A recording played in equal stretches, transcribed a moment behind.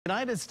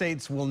United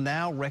States will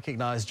now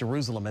recognize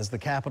Jerusalem as the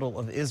capital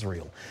of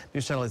Israel.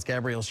 News Channel 8's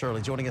Gabrielle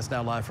Shirley joining us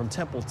now live from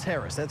Temple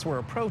Terrace. That's where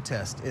a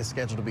protest is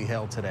scheduled to be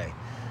held today.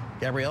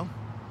 Gabrielle?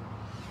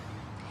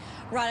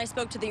 Rod, I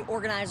spoke to the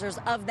organizers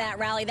of that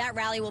rally. That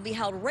rally will be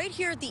held right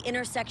here at the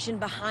intersection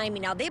behind me.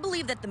 Now, they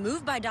believe that the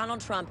move by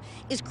Donald Trump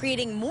is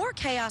creating more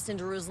chaos in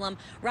Jerusalem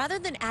rather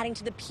than adding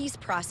to the peace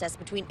process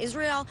between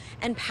Israel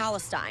and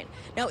Palestine.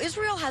 Now,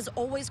 Israel has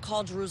always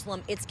called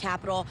Jerusalem its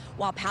capital,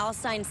 while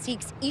Palestine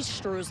seeks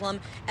East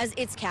Jerusalem as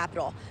its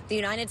capital. The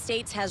United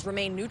States has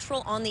remained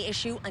neutral on the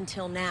issue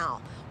until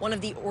now. One of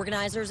the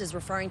organizers is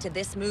referring to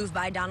this move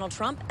by Donald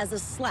Trump as a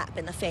slap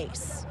in the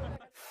face.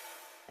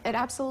 It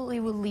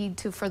absolutely will lead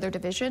to further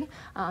division,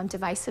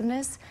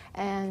 divisiveness,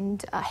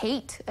 and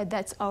hate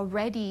that's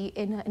already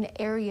in an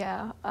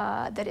area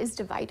that is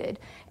divided.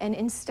 And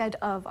instead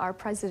of our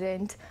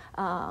president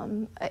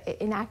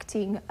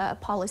enacting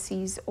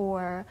policies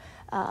or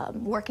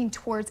working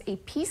towards a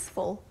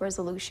peaceful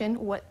resolution,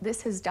 what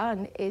this has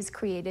done is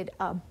created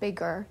a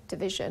bigger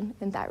division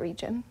in that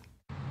region.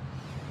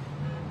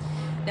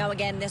 Now,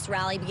 again, this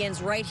rally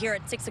begins right here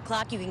at 6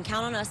 o'clock. You can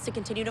count on us to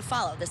continue to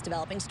follow this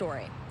developing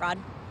story. Rod?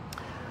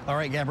 All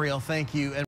right, Gabrielle, thank you.